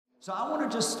So I want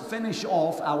to just finish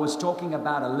off. I was talking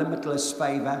about a limitless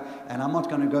favor, and I'm not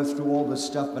going to go through all this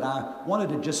stuff, but I wanted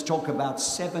to just talk about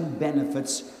 7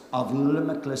 benefits of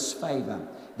limitless favor.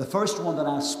 The first one that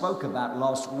I spoke about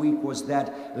last week was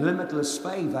that limitless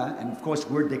favor, and of course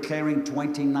we're declaring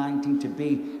 2019 to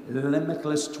be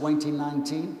limitless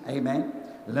 2019. Amen.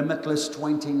 Limitless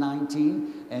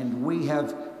 2019, and we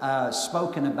have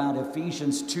spoken about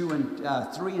Ephesians 2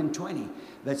 and 3 and 20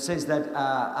 that says that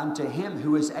unto him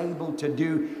who is able to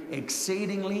do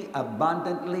exceedingly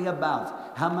abundantly above.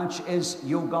 How much is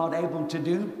your God able to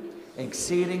do?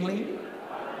 Exceedingly.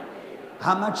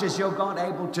 How much is your God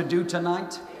able to do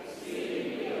tonight?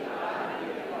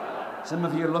 Some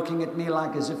of you are looking at me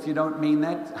like as if you don't mean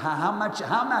that. How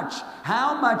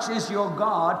much is your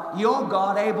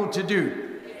God able to do?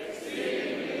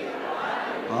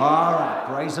 All right,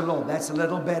 praise the Lord. That's a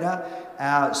little better.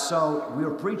 So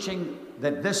we're preaching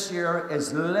that this year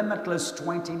is Limitless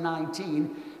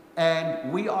 2019,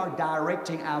 and we are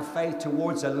directing our faith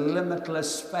towards a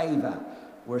limitless favor.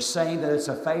 We're saying that it's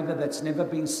a favor that's never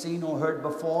been seen or heard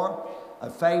before, a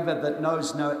favor that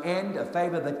knows no end, a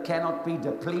favor that cannot be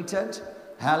depleted.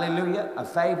 Hallelujah. A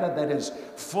favor that is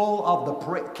full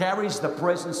of carries the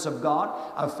presence of God.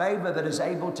 A favor that is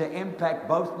able to impact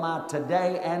both my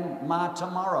today and my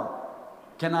tomorrow.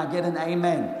 Can I get an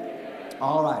amen?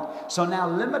 All right. So now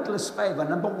limitless favor,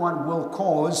 number 1, will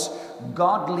cause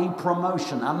godly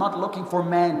promotion. I'm not looking for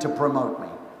man to promote me,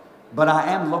 but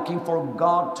I am looking for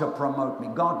God to promote me.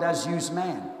 God does use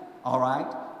man. All right.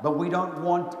 But we don't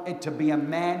want it to be a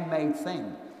man-made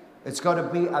thing. It's got to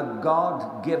be a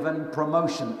God-given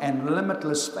promotion, and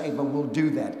limitless favor will do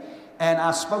that. And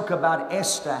I spoke about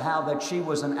Esther, how that she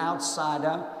was an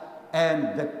outsider,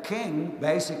 and the king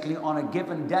basically on a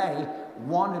given day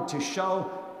wanted to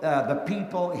show the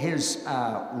people his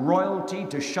royalty,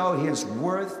 to show his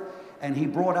worth, and he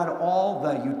brought out all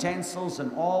the utensils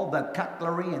and all the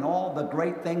cutlery and all the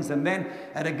great things. And then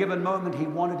at a given moment, he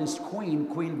wanted his queen,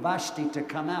 Queen Vashti, to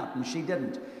come out, and she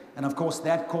didn't. And of course,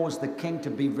 that caused the king to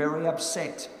be very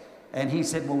upset. And he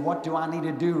said, well, what do I need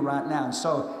to do right now? And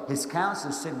so his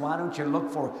counselor said, why don't you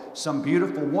look for some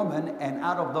beautiful woman, and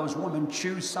out of those women,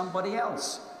 choose somebody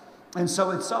else. And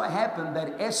so it so happened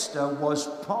that Esther was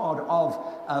part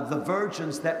of the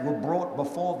virgins that were brought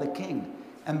before the king.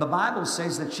 And the Bible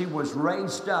says that she was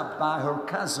raised up by her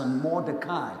cousin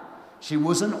Mordecai. She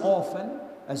was an orphan.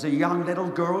 As a young little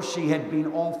girl, she had been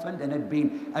orphaned and had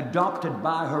been adopted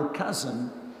by her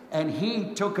cousin. And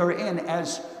he took her in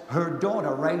as her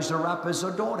daughter, raised her up as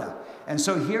a daughter. And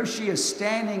so here she is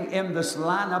standing in this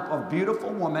lineup of beautiful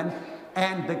women.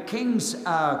 And the king's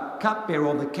cupbearer,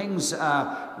 or the king's,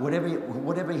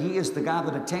 whatever he is, the guy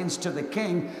that attends to the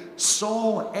king,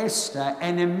 saw Esther,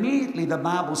 and immediately the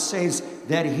Bible says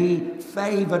that he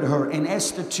favored her. In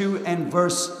Esther 2 and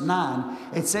verse 9,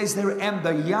 it says there, and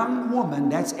the young woman,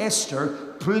 that's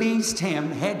Esther, pleased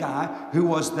him, Haggai, who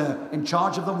was in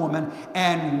charge of the woman,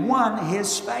 and won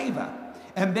his favor.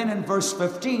 And then in verse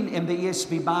 15 in the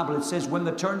ESV Bible, it says, when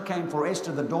the turn came for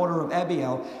Esther, the daughter of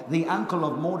Abiel, the uncle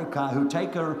of Mordecai, who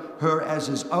take her as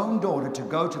his own daughter to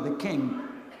go to the king,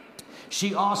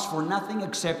 she asked for nothing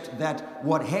except that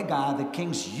what Haggai, the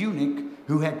king's eunuch,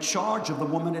 who had charge of the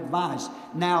woman, advised.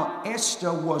 Now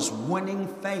Esther was winning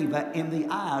favor in the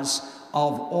eyes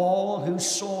of all who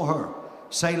saw her.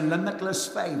 Say, limitless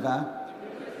favor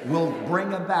will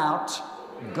bring about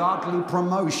godly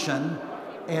promotion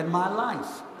in my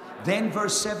life. Then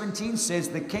verse 17 says,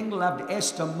 the king loved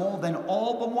Esther more than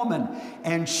all the women,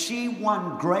 and she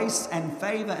won grace and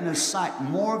favor in his sight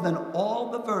more than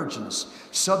all the virgins,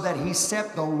 so that he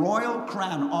set the royal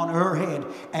crown on her head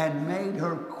and made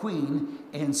her queen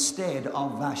instead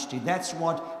of Vashti. That's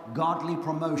what godly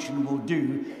promotion will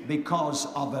do because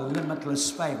of a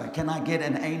limitless favor. Can I get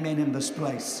an amen in this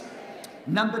place?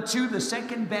 Number 2, the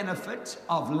second benefit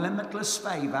of limitless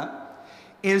favor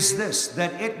is this,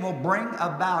 that it will bring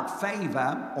about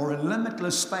favor, or a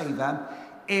limitless favor,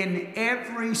 in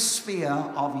every sphere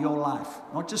of your life.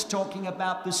 Not just talking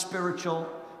about the spiritual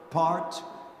part,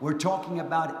 we're talking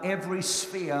about every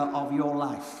sphere of your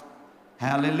life.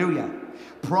 Hallelujah.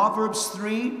 Proverbs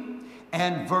 3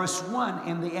 and verse 1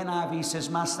 in the NIV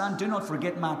says, my son, do not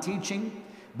forget my teaching,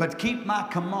 but keep my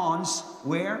commands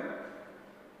where?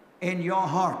 In your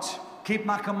heart. Keep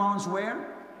my commands where?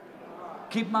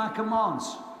 Keep my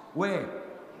commands. Where?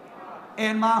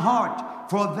 In my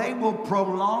heart. For they will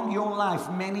prolong your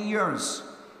life many years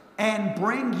and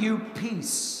bring you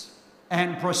peace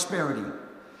and prosperity.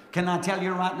 Can I tell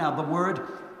you right now, the word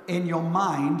in your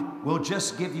mind will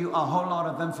just give you a whole lot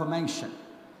of information.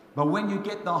 But when you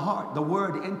get the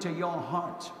word into your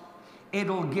heart,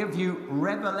 it'll give you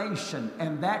revelation.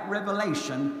 And that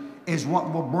revelation is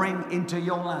what will bring into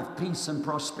your life peace and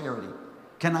prosperity.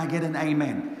 Can I get an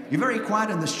amen? You're very quiet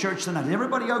in this church tonight. Is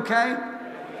everybody okay?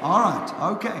 All right,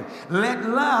 okay. Let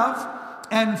love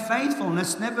and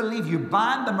faithfulness never leave you.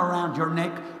 Bind them around your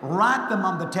neck. Write them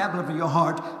on the tablet of your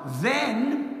heart.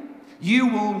 Then you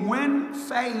will win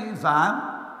favor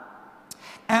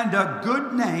and a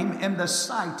good name in the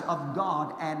sight of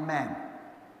God and man.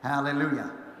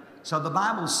 Hallelujah. So the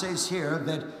Bible says here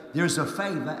that there's a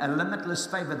favor, a limitless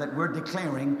favor that we're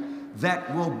declaring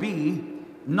that will be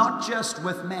not just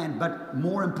with man, but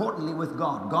more importantly with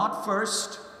God. God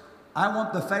first. I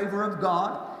want the favor of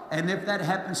God. And if that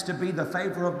happens to be the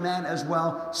favor of man as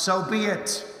well, so be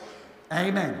it.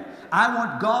 Amen. I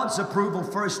want God's approval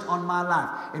first on my life.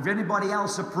 If anybody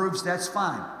else approves, that's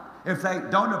fine. If they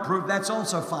don't approve, that's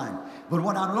also fine. But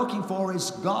what I'm looking for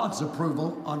is God's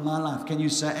approval on my life. Can you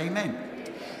say amen?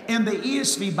 In the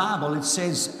ESV Bible, it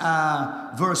says,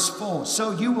 verse 4,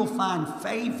 so you will find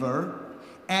favor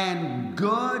and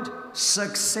good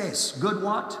success. Good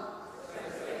what?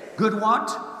 Good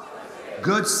what?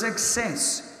 Good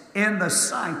success in the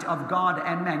sight of God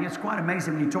and man. It's quite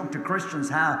amazing when you talk to Christians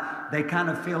how they kind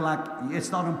of feel like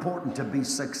it's not important to be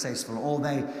successful, or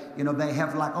they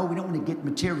have like, oh, we don't want to get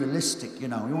materialistic, we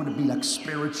want to be like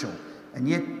spiritual, and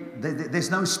yet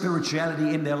there's no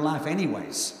spirituality in their life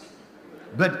anyways.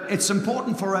 But it's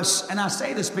important for us, and I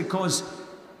say this because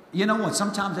you know what,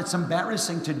 sometimes it's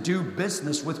embarrassing to do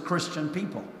business with Christian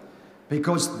people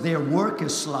because their work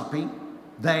is sloppy.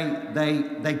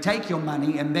 They take your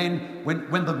money, and then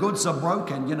when the goods are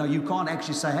broken, you can't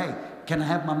actually say, hey, can I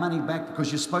have my money back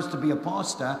because you're supposed to be a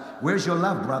pastor? Where's your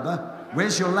love, brother?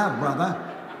 Where's your love, brother?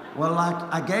 Well, like,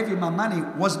 I gave you my money.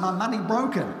 Was my money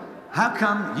broken? How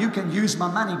come you can use my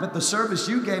money, but the service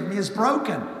you gave me is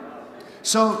broken?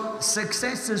 So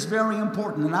success is very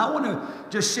important. And I want to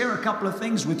just share a couple of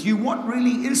things with you. What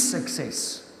really is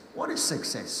success? What is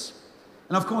success?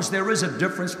 And of course, there is a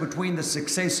difference between the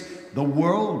success the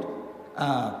world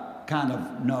kind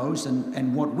of knows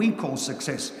and what we call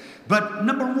success. But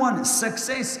number one,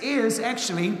 success is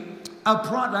actually a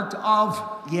product of,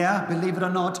 believe it or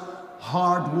not,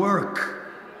 hard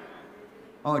work.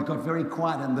 Oh, it got very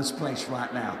quiet in this place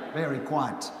right now. Very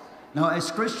quiet. Now,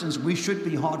 as Christians, we should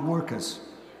be hard workers.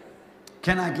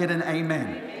 Can I get an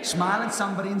amen? Smile at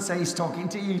somebody and say, he's talking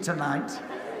to you tonight.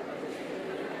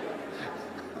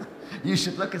 You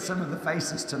should look at some of the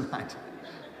faces tonight.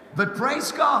 But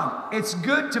praise God, it's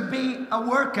good to be a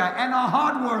worker and a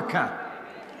hard worker.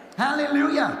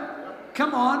 Hallelujah.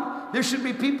 Come on. There should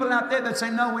be people out there that say,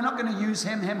 no, we're not going to use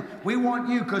him. We want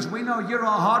you because we know you're a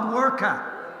hard worker.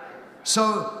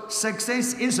 So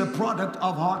success is a product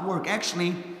of hard work.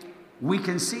 Actually, we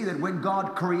can see that when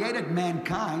God created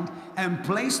mankind and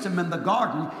placed him in the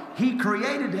garden, he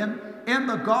created him in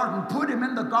the garden, put him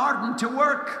in the garden to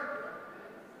work.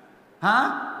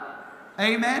 Huh?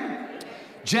 Amen?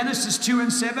 Genesis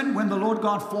 2:7, when the Lord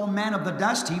God formed man of the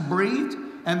dust, he breathed,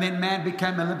 and then man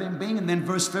became a living being. And then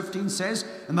verse 15 says,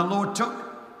 and the Lord took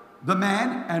the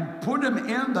man and put him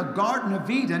in the Garden of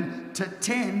Eden to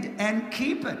tend and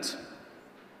keep it.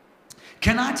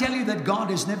 Can I tell you that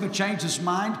God has never changed his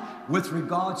mind with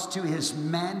regards to his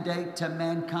mandate to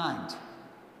mankind?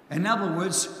 In other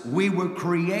words, we were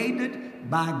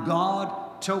created by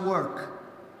God to work.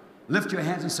 Lift your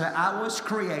hands and say, I was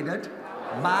created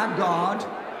by God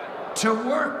to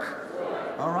work.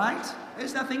 All right?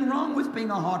 There's nothing wrong with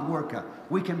being a hard worker.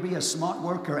 We can be a smart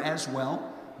worker as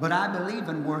well. But I believe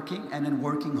in working and in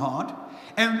working hard.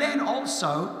 And then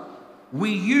also,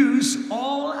 we use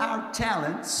all our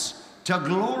talents to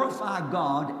glorify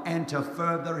God and to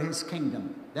further his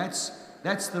kingdom. That's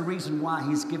the reason why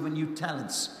he's given you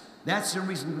talents. That's the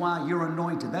reason why you're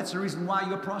anointed. That's the reason why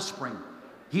you're prospering.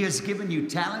 He has given you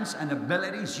talents and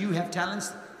abilities. You have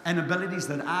talents and abilities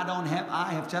that I don't have.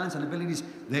 I have talents and abilities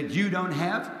that you don't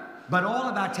have. But all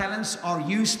of our talents are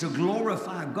used to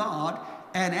glorify God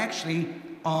and actually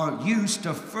are used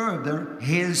to further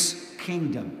his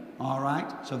kingdom. All right?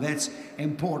 So that's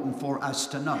important for us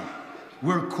to know.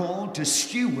 We're called to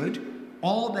steward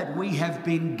all that we have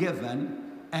been given,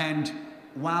 and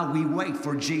while we wait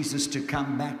for Jesus to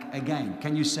come back again.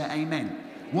 Can you say amen?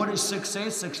 What is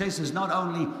success? Success is not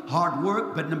only hard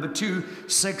work, but number two,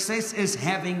 success is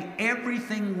having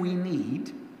everything we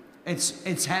need.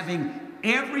 It's having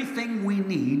everything we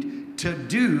need to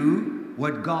do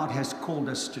what God has called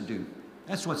us to do.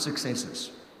 That's what success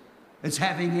is. It's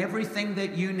having everything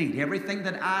that you need, everything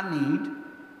that I need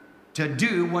to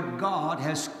do what God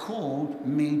has called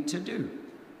me to do.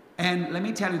 And let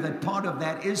me tell you that part of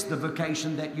that is the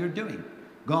vocation that you're doing.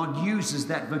 God uses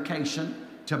that vocation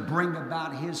to bring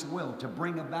about His will, to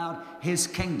bring about His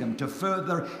kingdom, to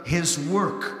further His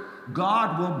work.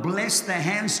 God will bless the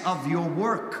hands of your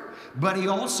work, but He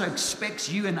also expects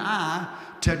you and I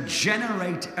to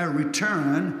generate a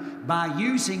return by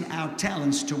using our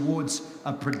talents towards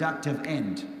a productive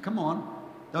end. Come on.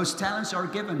 Those talents are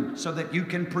given so that you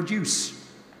can produce.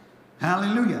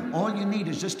 Hallelujah. All you need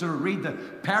is just to read the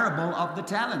parable of the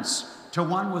talents. To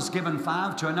one was given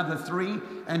 5, to another 3,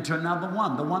 and to another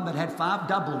 1. The one that had 5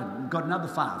 doubled it and got another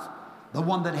 5. The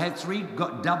one that had 3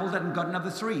 got doubled it and got another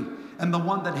 3. And the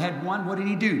one that had 1, what did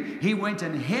he do? He went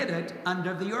and hid it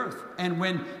under the earth. And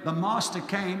when the master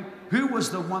came, who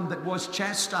was the one that was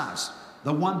chastised?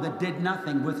 The one that did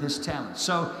nothing with his talents.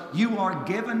 So you are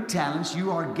given talents,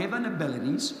 you are given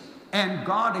abilities, and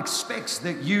God expects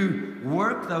that you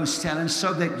work those talents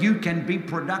so that you can be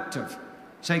productive.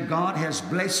 Say, God has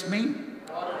blessed me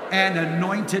and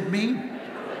anointed me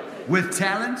with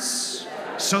talents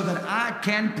so that I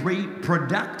can be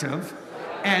productive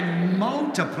and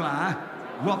multiply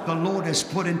what the Lord has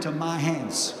put into my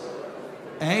hands.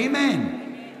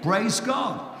 Amen. Praise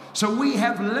God. So we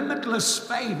have limitless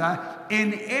favor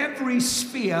in every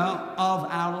sphere of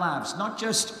our lives, not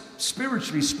just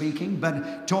spiritually speaking,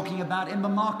 but talking about in the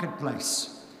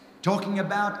marketplace. Talking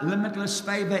about limitless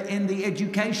favor in the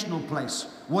educational place.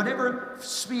 Whatever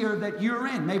sphere that you're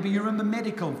in. Maybe you're in the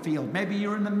medical field. Maybe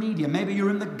you're in the media. Maybe you're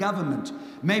in the government.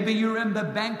 Maybe you're in the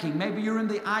banking. Maybe you're in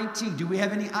the IT. Do we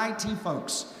have any IT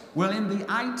folks? Well, in the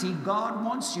IT, God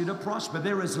wants you to prosper.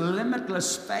 There is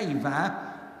limitless favor.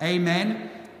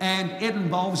 Amen. And it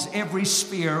involves every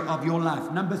sphere of your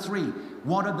life. Number 3,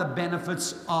 what are the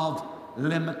benefits of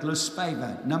limitless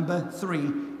favor? Number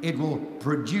 3, it will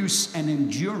produce an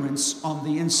endurance on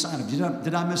the inside of you.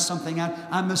 Did I miss something out?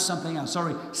 I missed something out.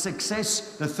 Sorry.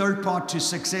 Success, the third part to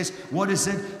success. What is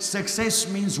it?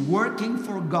 Success means working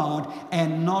for God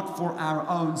and not for our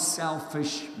own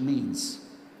selfish means.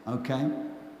 Okay?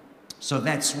 So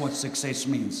that's what success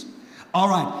means. All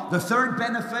right. The third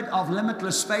benefit of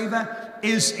limitless favor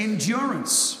is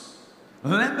endurance.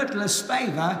 Limitless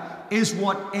favor is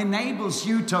what enables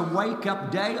you to wake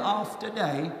up day after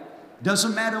day,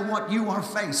 doesn't matter what you are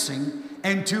facing,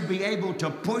 and to be able to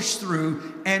push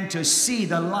through and to see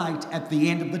the light at the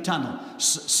end of the tunnel.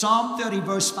 Psalm 30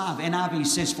 verse 5 NIV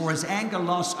says, for his anger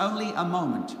lasts only a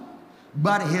moment,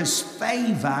 but his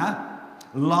favor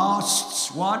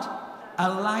lasts what? A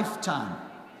lifetime.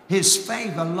 His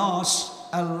favor lasts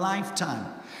a lifetime.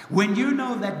 When you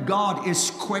know that God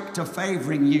is quick to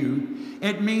favoring you,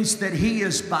 it means that He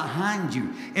is behind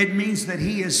you. It means that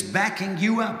He is backing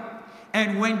you up.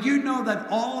 And when you know that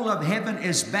all of heaven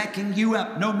is backing you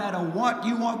up, no matter what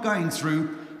you are going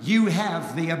through, you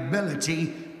have the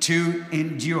ability to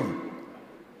endure.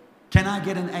 Can I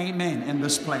get an amen in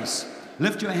this place?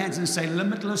 Lift your hands and say,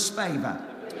 limitless favor.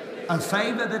 A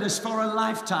favor that is for a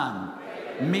lifetime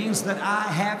means that I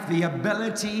have the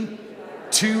ability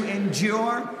to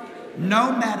endure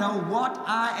no matter what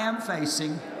I am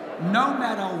facing, no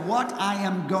matter what I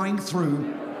am going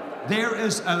through. There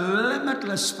is a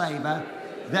limitless favor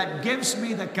that gives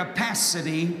me the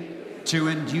capacity to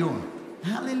endure.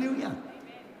 Hallelujah.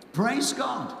 Praise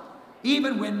God.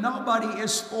 Even when nobody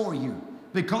is for you,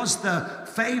 because the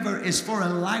favor is for a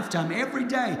lifetime. Every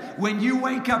day when you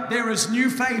wake up, there is new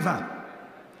favor.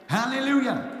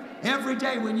 Hallelujah. Every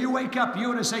day when you wake up,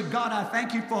 you ought to say, God, I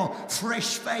thank you for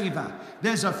fresh favor.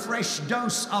 There's a fresh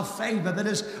dose of favor that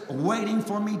is waiting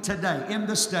for me today, in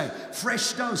this day.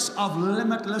 Fresh dose of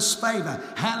limitless favor.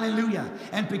 Hallelujah.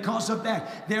 And because of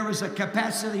that, there is a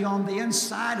capacity on the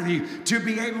inside of you to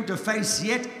be able to face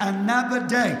yet another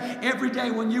day. Every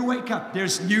day when you wake up,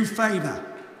 there's new favor.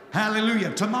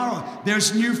 Hallelujah. Tomorrow,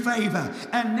 there's new favor.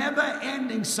 A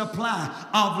never-ending supply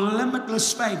of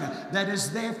limitless favor that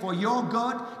is there for your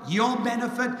good, your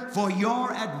benefit, for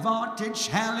your advantage.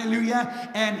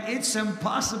 Hallelujah. And it's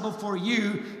impossible for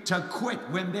you to quit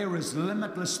when there is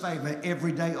limitless favor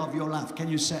every day of your life. Can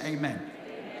you say amen?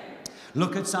 Amen.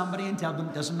 Look at somebody and tell them,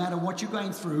 it doesn't matter what you're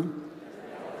going through.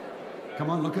 Come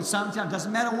on, look at somebody and tell them, it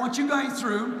doesn't matter what you're going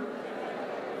through.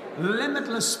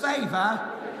 Limitless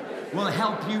favor will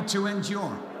help you to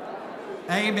endure.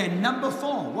 Amen. Number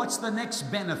 4, what's the next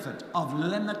benefit of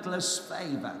limitless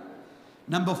favor?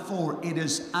 Number 4, it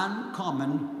is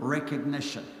uncommon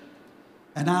recognition.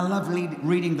 And I love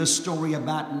reading the story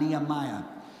about Nehemiah.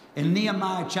 In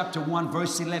Nehemiah chapter 1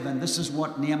 verse 11, this is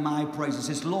what Nehemiah prays. It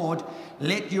says, Lord,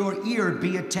 let your ear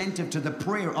be attentive to the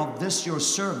prayer of this your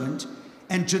servant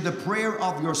and to the prayer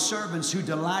of your servants who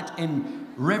delight in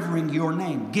revering your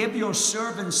name. Give your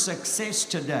servant success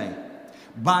today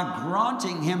by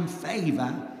granting him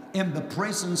favor in the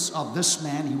presence of this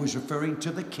man, he was referring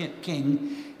to the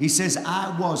king. He says,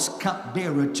 I was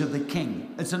cupbearer to the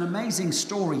king. It's an amazing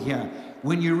story here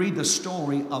when you read the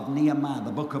story of Nehemiah,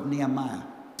 the book of Nehemiah.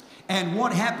 And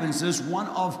what happens is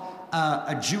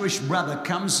a Jewish brother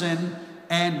comes in,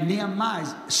 and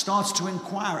Nehemiah starts to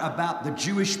inquire about the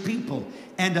Jewish people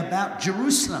and about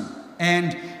Jerusalem.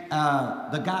 And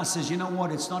the guy says, you know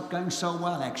what, it's not going so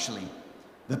well actually.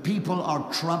 The people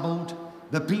are troubled.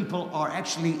 The people are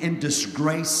actually in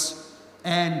disgrace,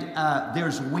 and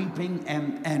there's weeping,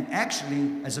 and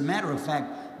actually, as a matter of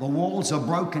fact, the walls are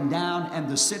broken down, and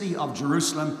the city of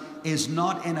Jerusalem is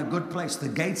not in a good place. The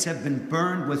gates have been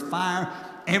burned with fire.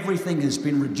 Everything has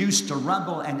been reduced to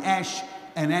rubble and ash,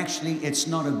 and actually, it's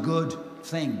not a good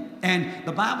thing. And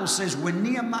the Bible says when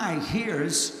Nehemiah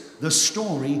hears the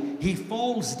story, he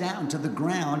falls down to the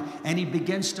ground, and he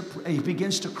begins to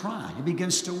cry. He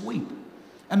begins to weep.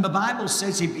 And the Bible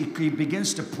says he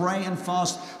begins to pray and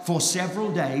fast for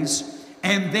several days,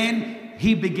 and then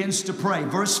he begins to pray.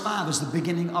 Verse 5 is the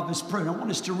beginning of his prayer. And I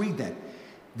want us to read that.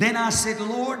 Then I said,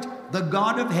 Lord, the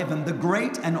God of heaven, the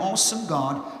great and awesome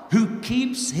God, who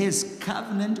keeps his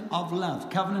covenant of love.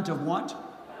 Covenant of what?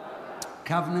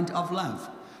 Covenant of love.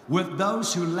 With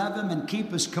those who love him and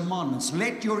keep his commandments.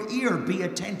 Let your ear be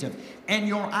attentive and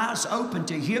your eyes open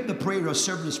to hear the prayer your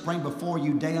servant is praying before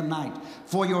you day and night.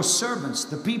 For your servants,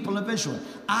 the people of Israel,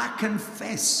 I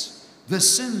confess the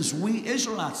sins we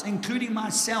Israelites, including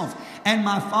myself and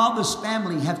my father's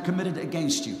family, have committed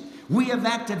against you. We have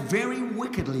acted very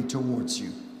wickedly towards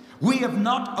you. We have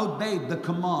not obeyed the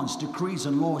commands, decrees,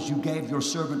 and laws you gave your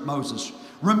servant Moses.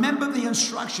 Remember the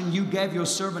instruction you gave your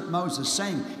servant Moses,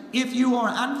 saying, if you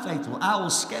are unfaithful, I will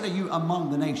scatter you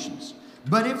among the nations.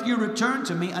 But if you return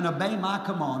to me and obey my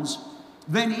commands,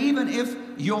 then even if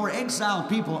your exiled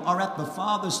people are at the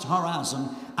farthest horizon,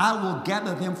 I will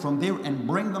gather them from there and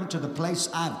bring them to the place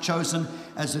I have chosen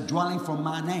as a dwelling for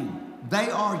my name.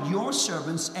 They are your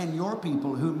servants and your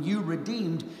people, whom you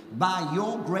redeemed by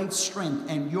your great strength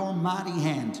and your mighty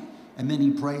hand. And then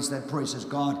he prays that prayer. He says,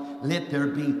 God, let there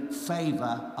be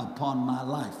favor upon my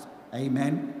life.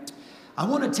 Amen. I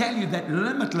want to tell you that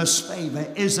limitless favor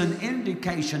is an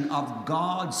indication of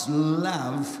God's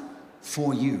love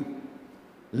for you.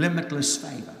 Limitless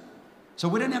favor. So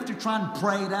we don't have to try and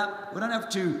pray it up. We don't have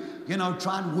to,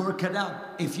 try and work it out.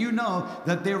 If you know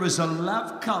that there is a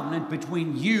love covenant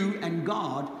between you and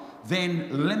God,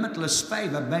 then limitless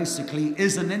favor basically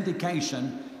is an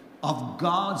indication of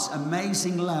God's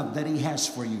amazing love that he has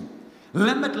for you.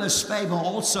 Limitless favor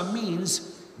also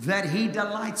means that he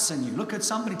delights in you. Look at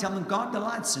somebody, tell them, God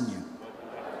delights in you.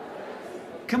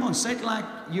 Come on, say it like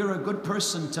you're a good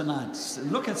person tonight.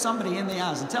 Look at somebody in the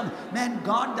eyes and tell them, man,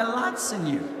 God delights in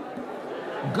you.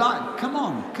 God, come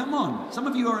on. Some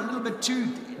of you are a little bit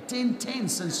too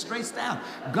intense and stressed out.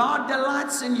 God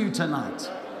delights in you tonight.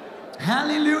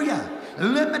 Hallelujah.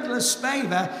 Limitless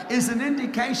favor is an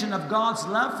indication of God's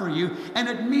love for you, and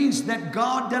it means that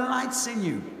God delights in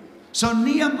you. So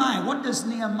Nehemiah, what does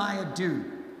Nehemiah do?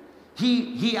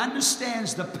 He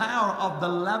understands the power of the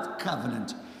love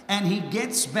covenant, and he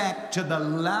gets back to the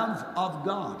love of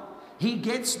God. He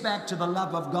gets back to the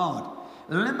love of God.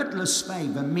 Limitless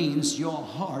favor means your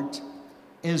heart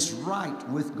is right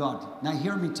with God. Now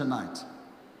hear me tonight.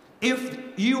 If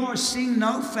you are seeing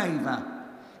no favor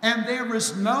and there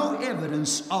is no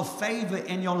evidence of favor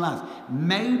in your life,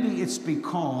 maybe it's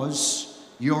because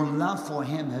your love for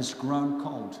him has grown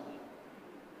cold.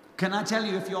 Can I tell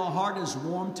you, if your heart is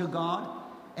warm to God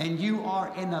and you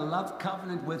are in a love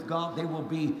covenant with God, there will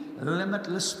be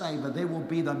limitless favor. There will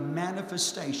be the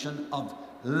manifestation of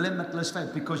limitless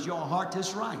favor because your heart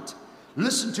is right.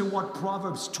 Listen to what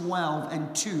Proverbs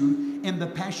 12:2 in the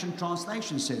Passion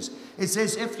Translation says. It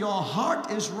says, if your heart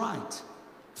is right,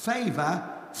 favor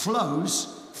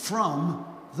flows from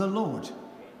the Lord.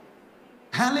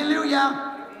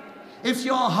 Hallelujah. If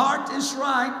your heart is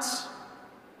right,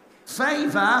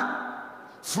 favor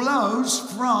flows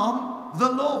from the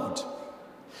Lord.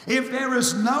 If there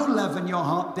is no love in your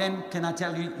heart, then can I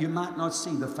tell you, you might not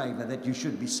see the favor that you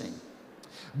should be seeing.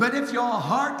 But if your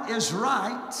heart is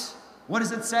right, what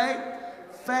does it say?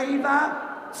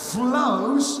 Favor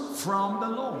flows from the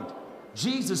Lord.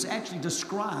 Jesus actually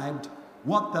described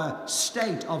what the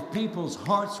state of people's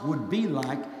hearts would be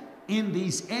like in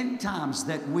these end times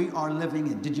that we are living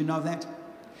in. Did you know that?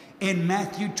 In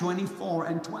Matthew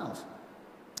 24:12.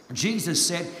 Jesus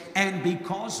said, and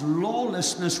because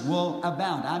lawlessness will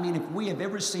abound. I mean, if we have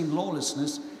ever seen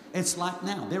lawlessness, it's like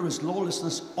now. There is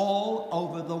lawlessness all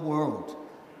over the world.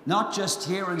 Not just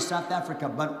here in South Africa,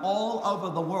 but all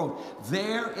over the world.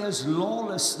 There is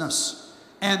lawlessness.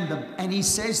 And he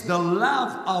says, the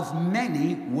love of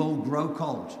many will grow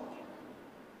cold.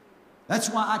 That's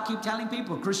why I keep telling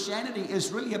people, Christianity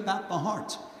is really about the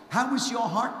heart. How is your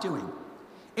heart doing?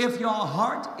 If your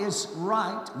heart is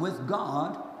right with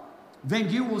God, then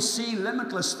you will see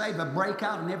limitless favor break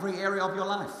out in every area of your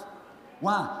life.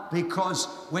 Why? Because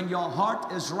when your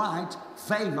heart is right,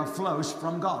 favor flows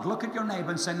from God. Look at your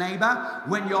neighbor and say, neighbor,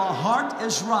 when your heart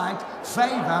is right,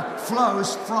 favor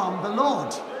flows from the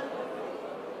Lord.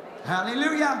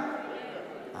 Hallelujah.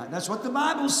 That's what the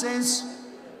Bible says.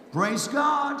 Praise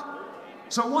God.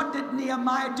 So what did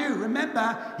Nehemiah do?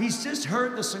 Remember, he's just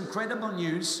heard this incredible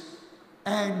news,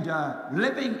 and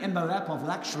living in the lap of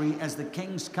luxury as the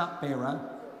king's cupbearer.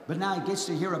 But now he gets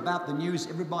to hear about the news.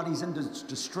 Everybody's in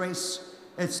distress.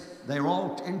 They're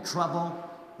all in trouble.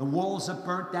 The walls are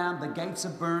burnt down. The gates are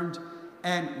burned.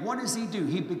 And what does he do?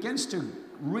 He begins to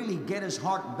really get his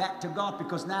heart back to God,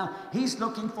 because now he's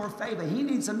looking for favor. He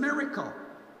needs a miracle.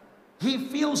 He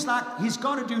feels like he's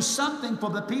got to do something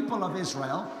for the people of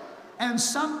Israel and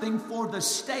something for the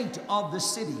state of the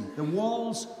city. The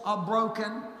walls are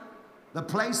broken. The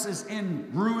place is in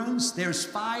ruins. There's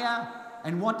fire.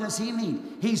 And what does he need?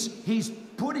 He's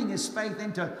putting his faith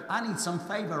into, I need some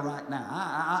favor right now.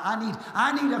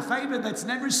 I need a favor that's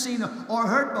never seen or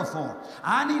heard before.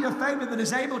 I need a favor that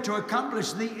is able to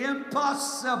accomplish the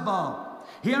impossible.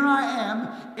 Here I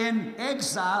am in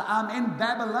exile. I'm in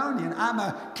Babylonian. I'm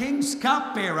a king's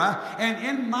cupbearer. And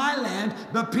in my land,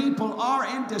 the people are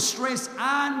in distress.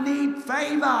 I need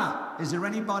favor. Is there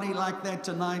anybody like that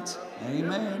tonight?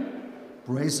 Amen.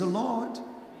 Praise the Lord.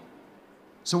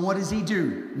 So what does he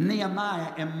do?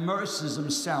 Nehemiah immerses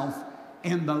himself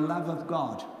in the love of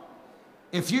God.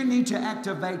 If you need to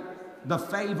activate the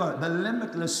favor, the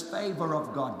limitless favor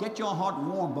of God, get your heart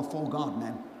warm before God,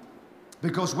 man.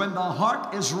 Because when the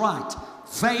heart is right,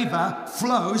 favor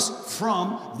flows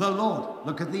from the Lord.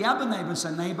 Look at the other neighbor and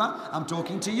say, neighbor, I'm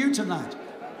talking to you tonight.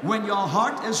 When your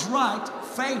heart is right,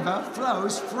 favor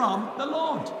flows from the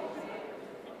Lord.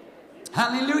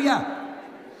 Hallelujah.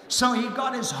 So he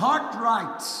got his heart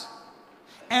right.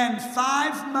 And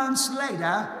 5 months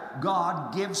later,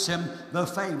 God gives him the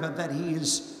favor that he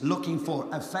is looking for.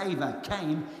 A favor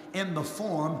came in the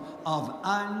form of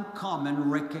uncommon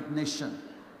recognition.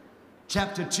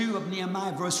 Chapter 2 of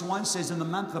Nehemiah, verse 1 says, in the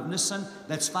month of Nisan,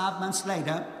 that's 5 months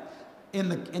later, in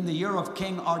the year of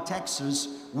King Artaxerxes,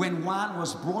 when wine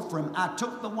was brought for him, I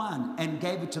took the wine and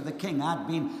gave it to the king. I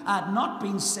had not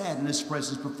been sad in his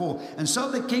presence before. And so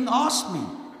the king asked me,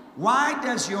 why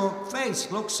does your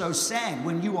face look so sad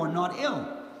when you are not ill?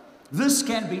 This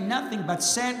can be nothing but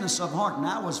sadness of heart. And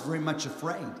I was very much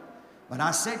afraid. But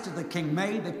I said to the king,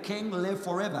 may the king live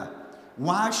forever.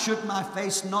 Why should my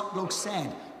face not look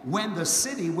sad when the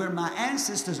city where my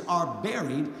ancestors are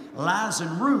buried lies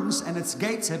in ruins and its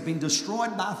gates have been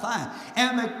destroyed by fire?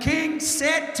 And the king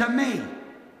said to me,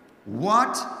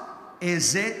 what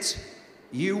is it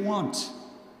you want?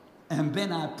 And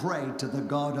then I prayed to the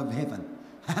God of heaven.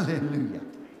 Hallelujah.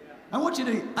 I want you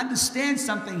to understand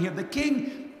something here. The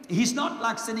king, he's not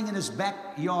like sitting in his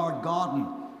backyard garden,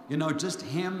 you know, just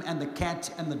him and the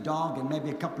cat and the dog and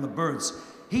maybe a couple of birds.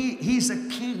 He's a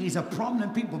king. He's a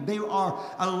prominent people. There are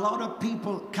a lot of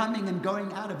people coming and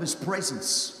going out of his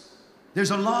presence.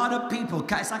 There's a lot of people.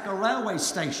 It's like a railway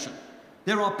station.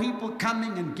 There are people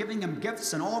coming and giving him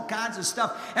gifts and all kinds of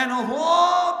stuff. And of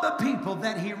all the people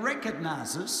that he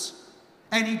recognizes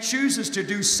and he chooses to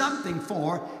do something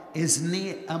for is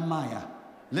Nehemiah.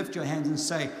 Lift your hands and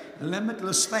say,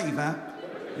 limitless favor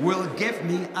will give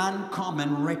me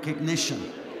uncommon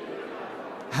recognition.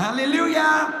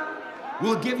 Hallelujah.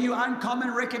 Will give you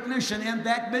uncommon recognition in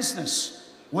that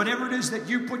business. Whatever it is that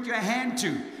you put your hand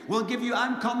to will give you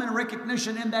uncommon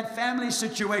recognition in that family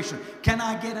situation. Can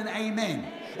I get an amen?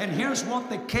 And here's what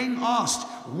the king asked.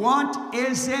 What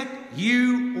is it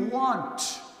you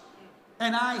want?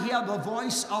 And I hear the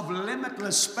voice of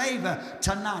limitless favor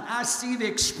tonight. I see the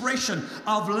expression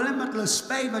of limitless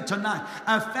favor tonight.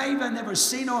 A favor never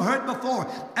seen or heard before.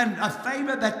 And a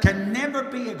favor that can never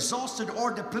be exhausted or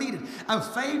depleted. A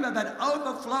favor that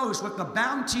overflows with the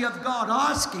bounty of God,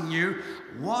 asking you,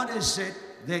 what is it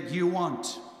that you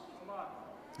want?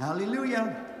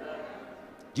 Hallelujah.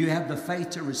 Do you have the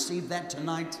faith to receive that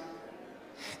tonight?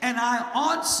 And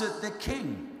I answered the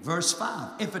king. Verse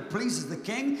 5, if it pleases the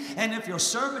king, and if your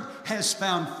servant has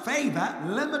found favor,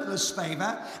 limitless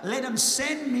favor, let him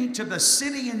send me to the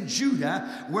city in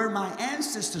Judah where my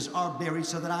ancestors are buried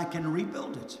so that I can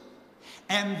rebuild it.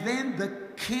 And then the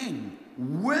king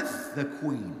with the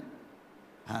queen.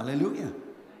 Hallelujah.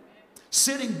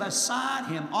 sitting beside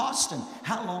him, asked him,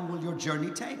 how long will your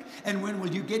journey take? And when will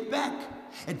you get back?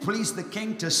 It pleased the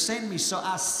king to send me, so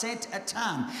I set a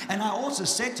time. And I also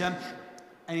said to him,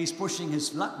 and he's pushing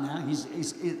his luck now.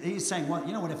 He's saying, well,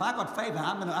 you know what? If I got favor,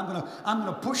 I'm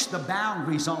gonna push the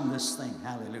boundaries on this thing.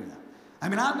 Hallelujah. I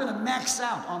mean, I'm going to max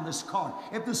out on this card.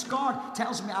 If this card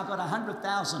tells me I've got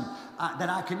 100,000 that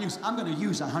I can use, I'm going to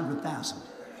use 100,000.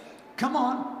 Come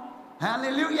on.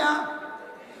 Hallelujah.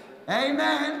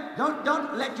 Amen.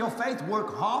 Don't let your faith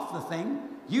work half the thing.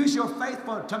 Use your faith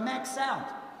to max out.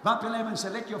 Bump 11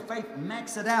 said, let your faith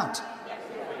max it out.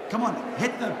 Come on,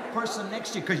 hit the person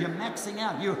next to you, because you're maxing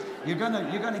out. You're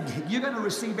gonna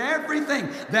receive everything,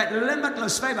 that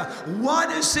limitless favor.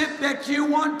 What is it that you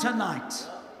want tonight?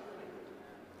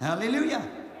 Hallelujah.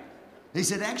 He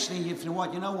said, actually, if you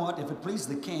know what, if it please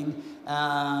the king,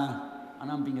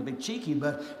 and I'm being a bit cheeky,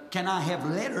 but can I have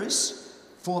letters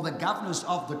for the governors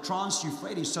of the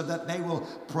Trans-Euphrates so that they will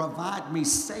provide me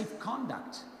safe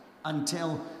conduct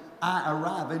until I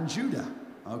arrive in Judah?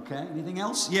 Okay, anything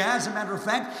else? Yeah, as a matter of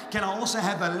fact, can I also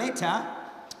have a letter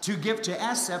to give to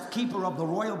Asaph, keeper of the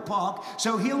royal park,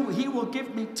 so he will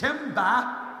give me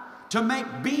timber to make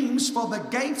beams for the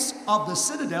gates of the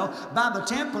citadel by the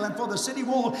temple and for the city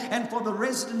wall and for the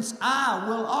residence I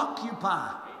will occupy.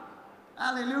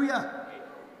 Hallelujah.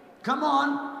 Come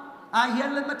on. I hear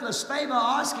limitless favor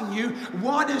asking you,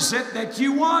 what is it that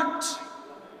you want?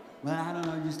 Well, I don't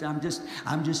know.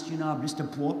 I'm just a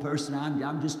poor person.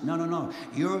 No.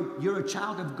 You're a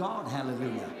child of God.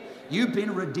 Hallelujah. You've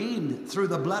been redeemed through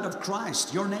the blood of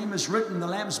Christ. Your name is written in the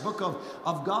Lamb's book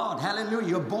of God. Hallelujah.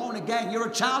 You're born again. You're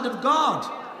a child of God.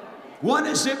 What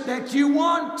is it that you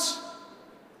want?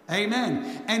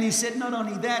 Amen. And he said, not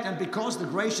only that, and because the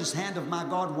gracious hand of my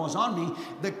God was on me,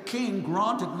 the king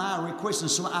granted my request. And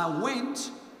so I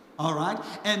went. All right.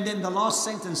 And then the last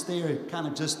sentence there kind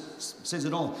of just says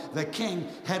it all. The king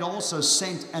had also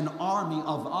sent an army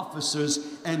of officers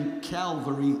and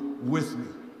cavalry with me.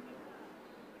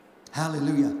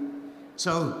 Hallelujah.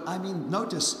 So, I mean,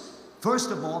 notice, first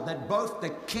of all, that both the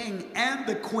king and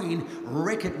the queen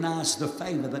recognized the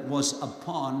favor that was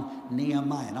upon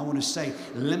Nehemiah. And I want to say,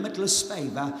 limitless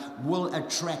favor will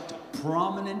attract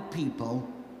prominent people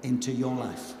into your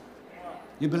life.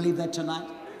 You believe that tonight?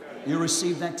 You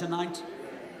receive that tonight?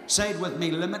 Say it with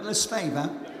me. Limitless favor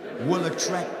will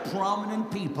attract prominent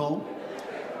people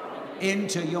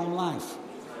into your life.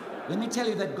 Let me tell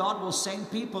you that God will send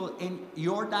people in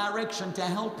your direction to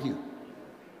help you.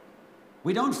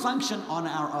 We don't function on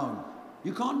our own.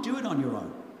 You can't do it on your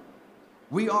own.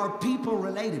 We are people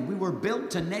related. We were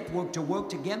built to network, to work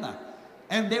together.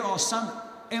 And there are some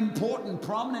important,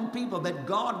 prominent people that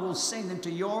God will send into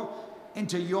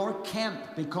your camp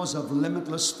because of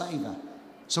limitless favor.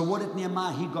 So what did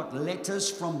Nehemiah? He got letters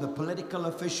from the political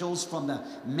officials, from the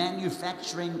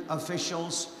manufacturing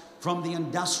officials, from the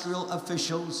industrial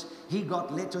officials. He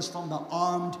got letters from the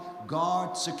armed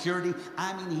guard security.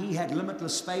 I mean, he had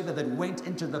limitless favor that went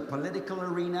into the political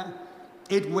arena.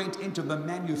 It went into the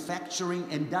manufacturing,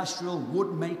 industrial,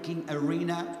 wood-making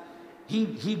arena.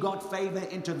 He got favor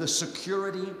into the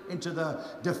security, into the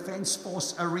defense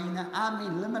force arena. I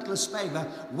mean, limitless favor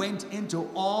went into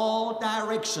all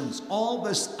directions. All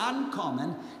this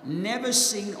uncommon, never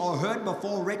seen or heard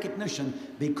before recognition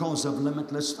because of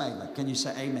limitless favor. Can you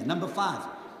say amen? Number 5,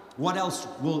 what else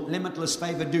will limitless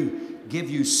favor do? Give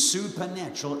you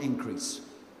supernatural increase.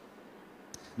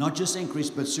 Not just increase,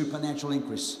 but supernatural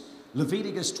increase.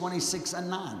 Leviticus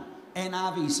 26:9.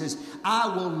 NIV says, I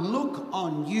will look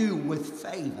on you with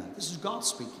favor. This is God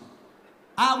speaking.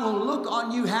 I will look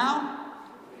on you how?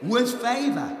 With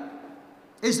favor.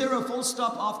 Is there a full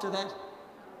stop after that?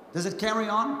 Does it carry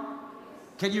on?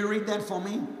 Can you read that for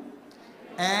me?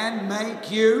 And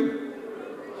make you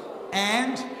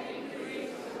and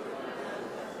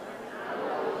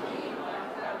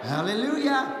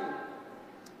hallelujah.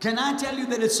 Can I tell you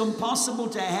that it's impossible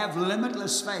to have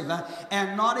limitless favor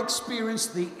and not experience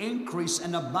the increase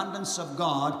and abundance of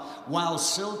God while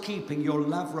still keeping your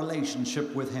love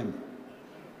relationship with Him?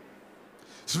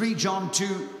 3 John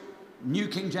 2, New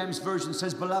King James Version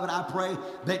says, Beloved, I pray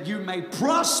that you may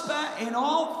prosper in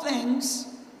all things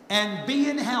and be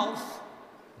in health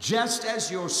just as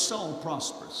your soul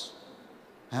prospers.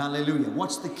 Hallelujah.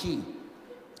 What's the key?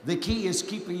 The key is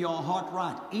keeping your heart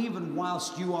right, even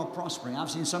whilst you are prospering. I've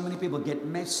seen so many people get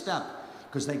messed up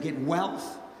because they get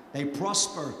wealth, they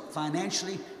prosper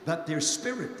financially, but their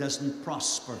spirit doesn't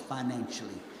prosper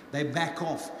financially. They back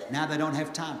off. Now they don't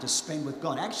have time to spend with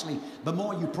God. Actually, the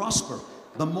more you prosper,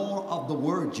 the more of the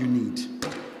word you need.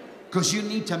 Because you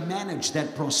need to manage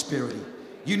that prosperity.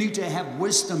 You need to have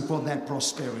wisdom for that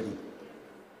prosperity.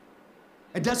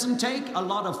 It doesn't take a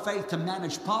lot of faith to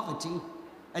manage poverty.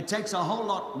 It takes a whole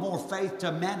lot more faith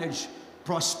to manage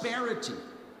prosperity.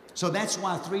 So that's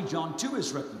why 3 John 2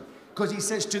 is written. Because he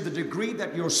says, to the degree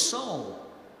that your soul,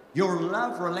 your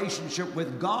love relationship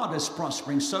with God is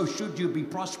prospering, so should you be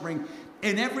prospering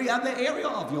in every other area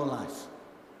of your life.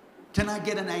 Can I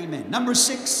get an amen? Number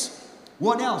 6,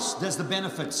 what else does the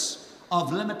benefits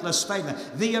of limitless favor?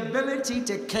 The ability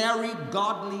to carry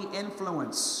godly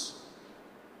influence.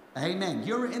 Amen.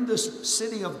 You're in this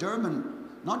city of Durban,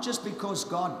 not just because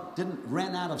God didn't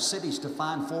run out of cities to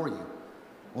find for you.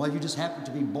 Well, you just happen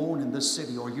to be born in this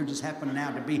city, or you just happen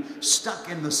now to be stuck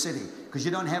in the city because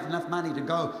you don't have enough money to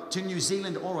go to New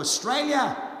Zealand or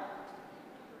Australia.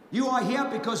 You are here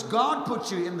because God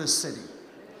put you in this city.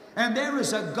 And there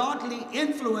is a godly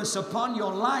influence upon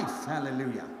your life.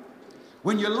 Hallelujah.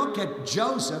 When you look at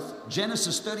Joseph,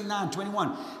 Genesis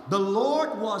 39:21, the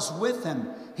Lord was with him.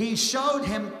 He showed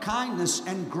him kindness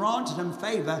and granted him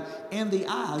favor in the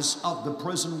eyes of the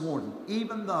prison warden.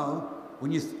 Even though,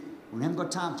 we haven't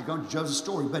got time to go into Joseph's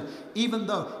story, but even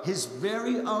though his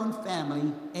very own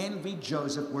family envied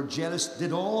Joseph, were jealous,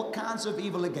 did all kinds of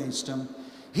evil against him,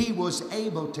 he was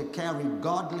able to carry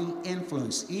godly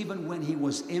influence even when he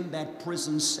was in that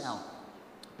prison cell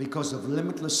because of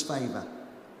limitless favor.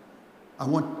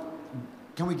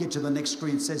 Can we get to the next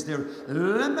screen? It says there,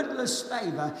 limitless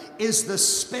favor is the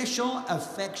special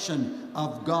affection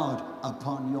of God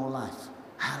upon your life.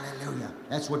 Hallelujah.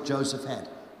 That's what Joseph had.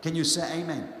 Can you say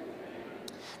amen?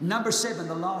 Number 7,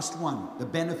 the last one, the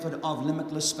benefit of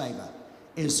limitless favor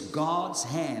is God's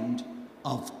hand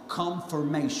of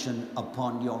confirmation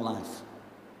upon your life.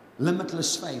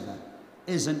 Limitless favor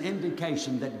is an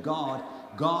indication that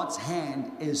God's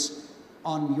hand is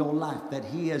on your life, that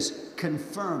He has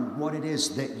confirmed what it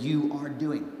is that you are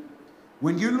doing.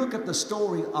 When you look at the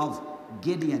story of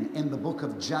Gideon in the book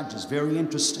of Judges, very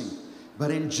interesting. But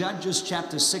in Judges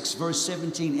chapter 6 verse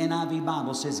 17, NIV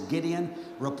Bible says, Gideon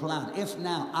replied, if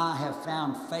now I have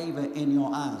found favor in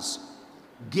your eyes,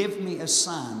 give me a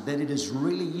sign that it is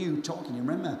really you talking.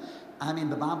 Remember,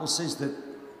 the Bible says that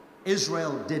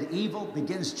Israel did evil,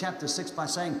 begins chapter 6 by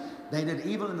saying they did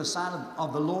evil in the sight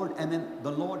of the Lord, and then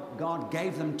the Lord God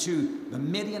gave them to the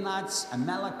Midianites,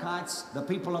 Amalekites, the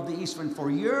people of the east, and for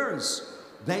years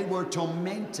they were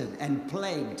tormented and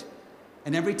plagued.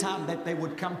 And every time that they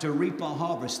would come to reap a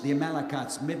harvest, the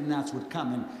Amalekites, Midianites would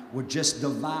come and would just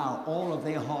devour all of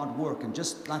their hard work. And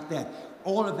just like that,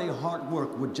 all of their hard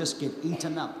work would just get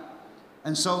eaten up.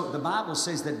 And so the Bible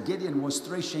says that Gideon was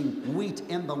threshing wheat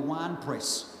in the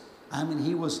winepress.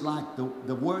 He was like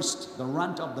the worst, the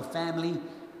runt of the family.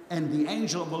 And the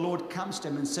angel of the Lord comes to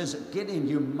him and says, Gideon,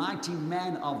 you mighty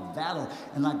man of valor.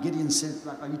 And like Gideon said,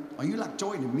 are you like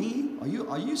talking to me?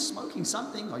 Are you smoking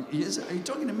something? Are you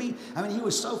talking to me? He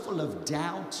was so full of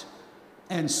doubt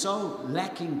and so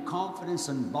lacking confidence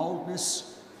and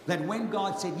boldness that when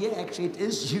God said, yeah, actually it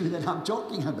is you that I'm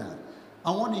talking about.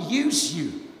 I want to use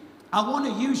you. I want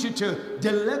to use you to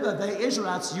deliver the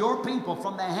Israelites, your people,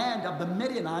 from the hand of the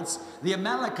Midianites, the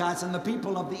Amalekites, and the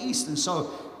people of the east. And so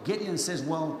Gideon says,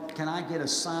 well, can I get a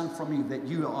sign from you that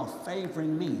you are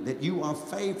favoring me, that you are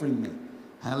favoring me?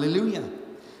 Hallelujah.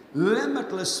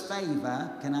 Limitless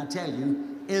favor, can I tell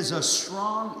you, is a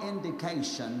strong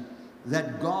indication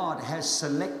that God has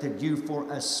selected you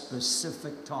for a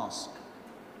specific task.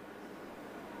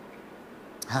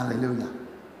 Hallelujah.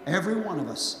 Every one of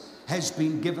us has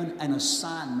been given an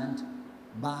assignment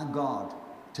by God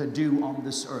to do on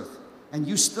this earth. And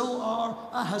you still are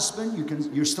a husband,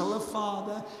 you're still a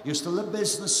father, you're still a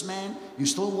businessman, you're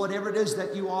still whatever it is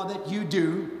that you are that you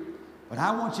do. But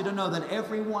I want you to know that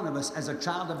every one of us as a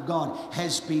child of God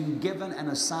has been given an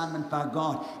assignment by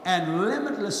God. And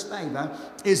limitless favor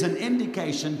is an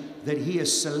indication that He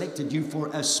has selected you for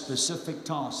a specific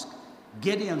task.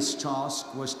 Gideon's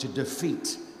task was to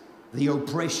defeat the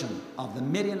oppression of the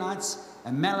Midianites,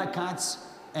 Amalekites,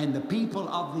 and the people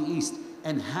of the east.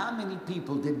 And how many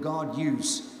people did God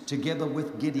use together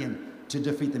with Gideon to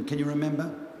defeat them? Can you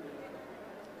remember?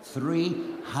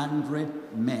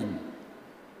 300 men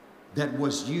that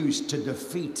was used to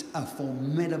defeat a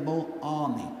formidable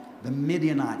army. The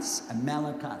Midianites,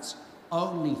 Amalekites,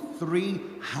 only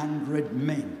 300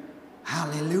 men.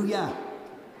 Hallelujah.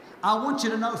 I want you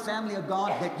to know, family of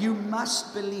God, that you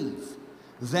must believe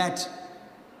that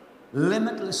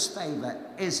limitless favor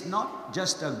is not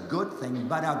just a good thing,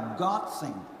 but a God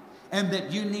thing. And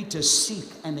that you need to seek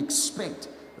and expect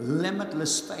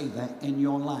limitless favor in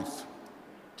your life.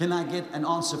 Can I get an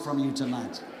answer from you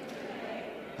tonight?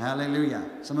 Hallelujah.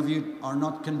 Some of you are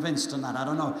not convinced tonight. I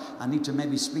don't know. I need to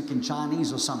maybe speak in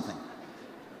Chinese or something.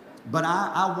 But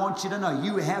I want you to know,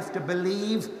 you have to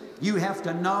believe, you have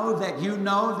to know that you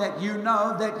know that you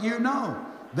know that you know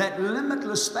that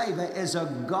limitless favor is a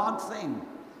God thing,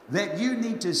 that you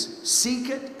need to seek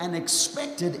it and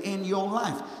expect it in your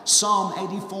life. Psalm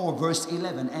 84 verse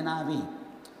 11 NIV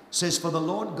says, for the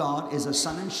Lord God is a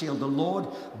sun and shield. The Lord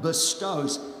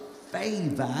bestows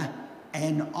favor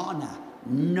and honor.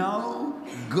 No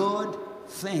good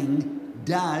thing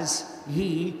does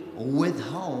he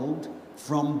withhold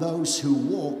from those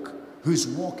whose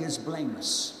walk is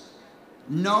blameless.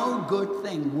 No good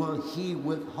thing will he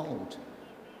withhold.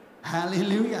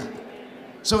 Hallelujah.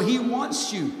 So he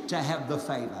wants you to have the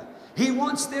favor. He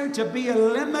wants there to be a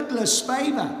limitless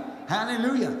favor.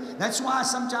 Hallelujah. That's why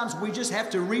sometimes we just have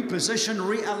to reposition,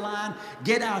 realign,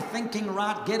 get our thinking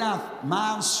right, get our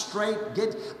minds straight,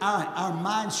 get our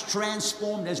minds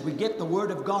transformed as we get the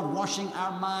Word of God washing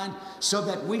our mind so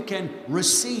that we can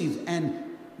receive and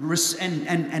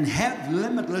have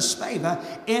limitless favor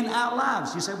in our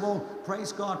lives. You say, well,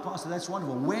 praise God, Pastor, that's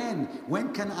wonderful.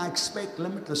 When can I expect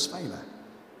limitless favor?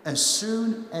 As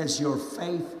soon as your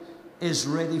faith is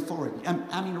ready for it.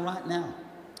 I mean, right now.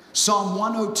 Psalm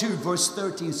 102 verse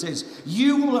 13 says,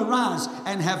 you will arise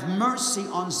and have mercy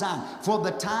on Zion, for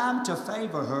the time to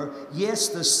favor her. Yes,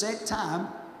 the set time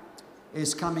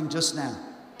is coming just now.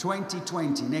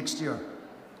 2020, next year.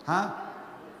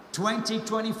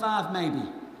 2025 maybe.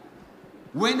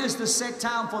 When is the set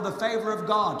time for the favor of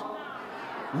God?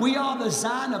 We are the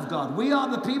Zion of God. We are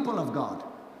the people of God.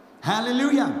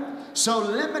 Hallelujah. So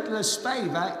limitless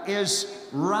favor is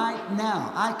right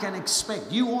now. I can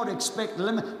expect, you ought to expect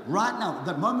right now.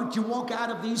 The moment you walk out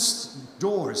of these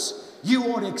doors, you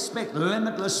ought to expect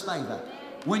limitless favor.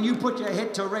 When you put your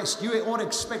head to rest, you ought to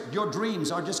expect your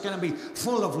dreams are just going to be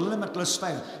full of limitless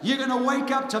favor. You're going to wake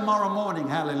up tomorrow morning,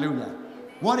 hallelujah.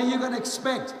 What are you going to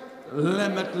expect?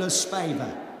 Limitless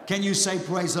favor. Can you say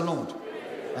praise the Lord?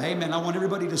 Amen. I want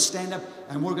everybody to stand up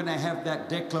and we're going to have that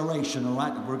declaration, all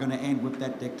right? We're going to end with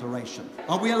that declaration.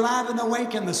 Are we alive and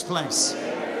awake in this place?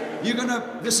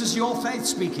 This is your faith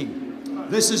speaking.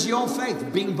 This is your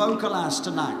faith being vocalized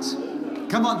tonight.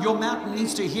 Come on, your mountain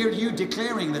needs to hear you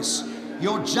declaring this.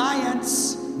 Your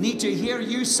giants need to hear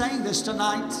you saying this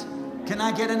tonight. Can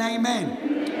I get an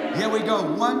amen? Here we go.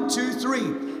 1, 2, 3.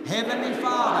 Heavenly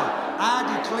Father,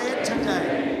 I declare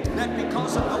today that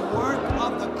because of the work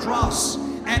of the cross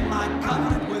and my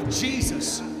covenant with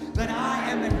Jesus, that I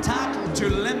am entitled to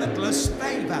limitless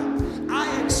favor.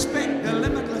 I expect the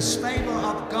limitless favor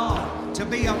of God to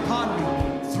be upon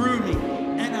me, through me,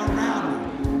 and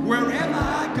around me. Wherever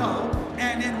I go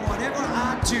and in whatever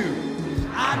I do,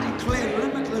 I declare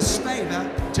limitless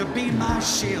favor to be my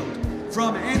shield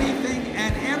from anything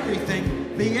and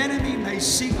everything the enemy may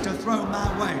seek to throw my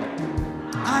way.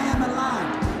 I am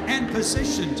aligned and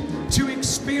positioned to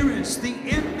experience the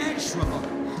immeasurable,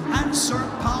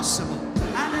 unsurpassable,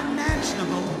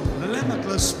 unimaginable,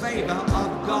 limitless favor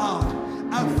of God.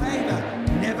 A favor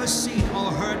never seen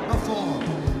or heard before.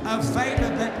 A favor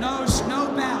that knows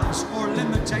no bounds or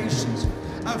limitations.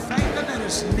 A favor that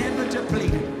is never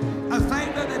depleted. A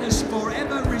favor that is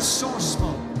forever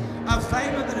resourceful. A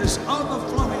favor that is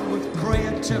overflowing with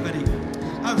creativity.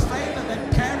 A favor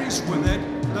that carries with it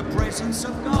the presence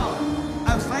of God.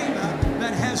 A favor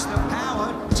that has the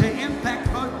power to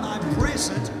impact both my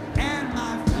present and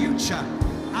my future.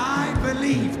 I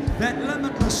believe that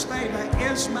limitless favor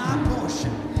is my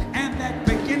portion, and that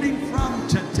beginning from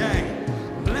today,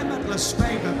 limitless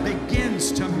favor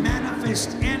begins to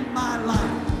manifest in my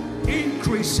life,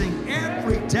 increasing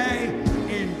every day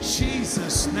in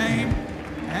Jesus' name.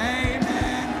 Amen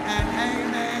and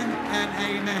amen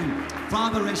and amen.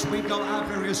 Father, as we go our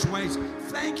various ways,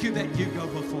 thank you that you go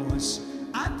before us.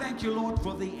 I thank you, Lord,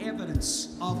 for the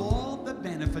evidence of all the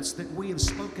benefits that we have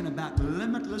spoken about,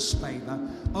 limitless favor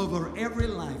over every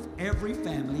life, every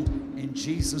family, in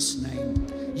Jesus' name.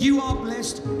 You are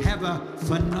blessed. Have a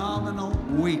phenomenal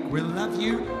week. We love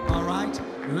you, all right?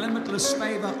 Limitless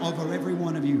favor over every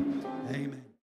one of you. Amen.